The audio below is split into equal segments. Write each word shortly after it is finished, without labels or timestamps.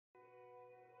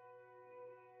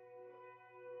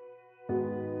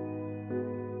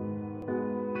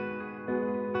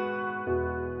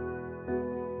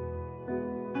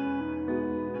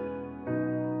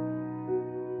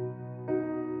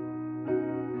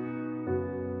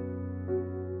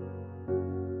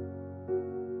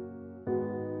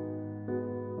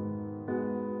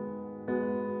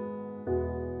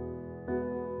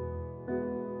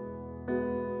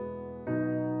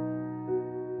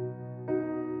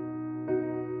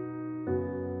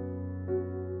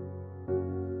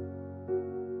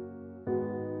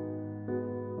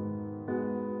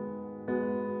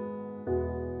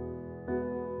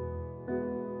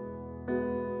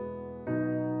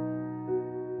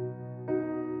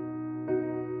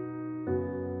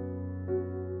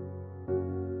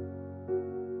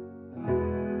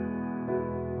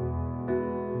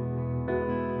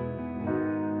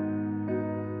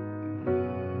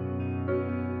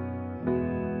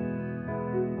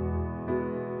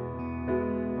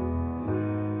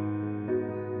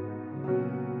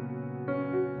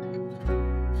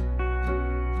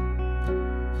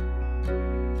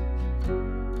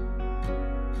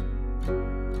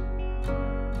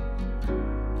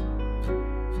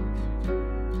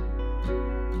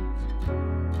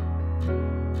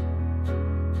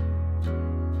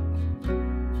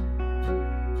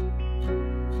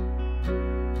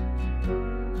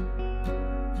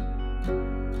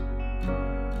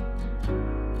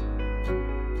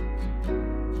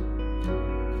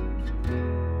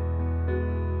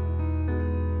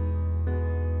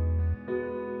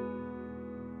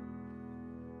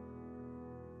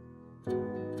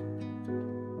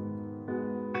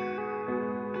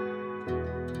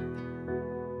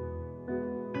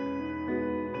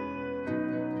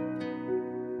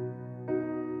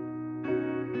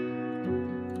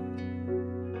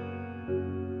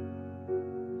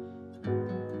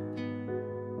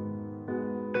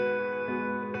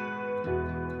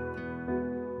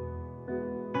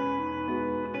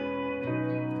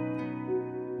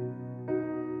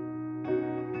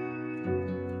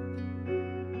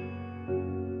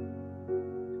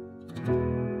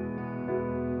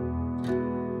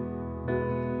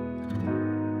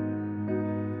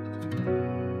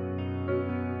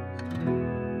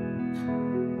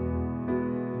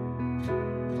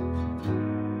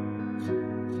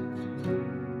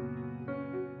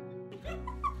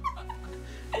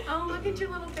Look at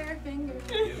your little bare finger.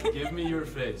 Give me your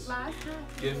face. Last time.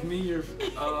 Give me your.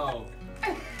 Oh.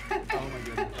 Oh my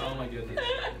goodness. Oh my goodness.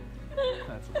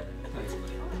 That's hilarious. That's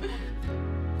hilarious.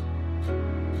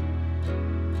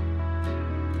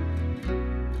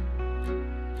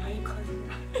 Why are you closing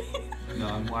your eyes?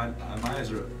 No, my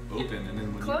eyes are open, and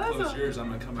then when you close yours,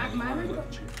 I'm gonna come out and look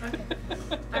at you. Okay.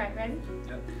 Alright, ready?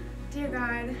 Yep. Dear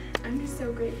God, I'm just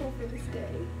so grateful for this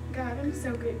day. God, I'm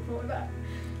so grateful that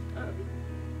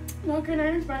Walker and I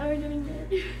are finally getting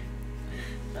married.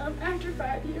 After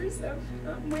 5 years of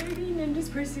waiting and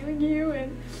just pursuing you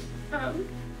and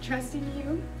trusting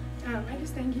you. I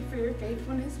just thank you for your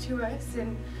faithfulness to us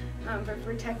and for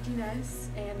protecting us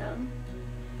and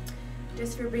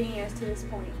just for bringing us to this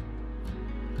point.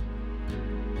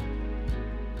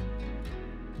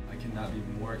 I cannot be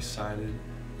more excited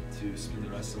to spend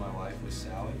the rest of my life with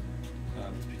Sally.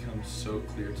 It's become so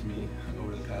clear to me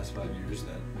over the past 5 years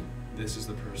that this is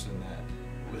the person that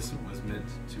was meant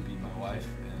to be my wife,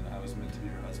 and I was meant to be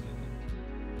her husband.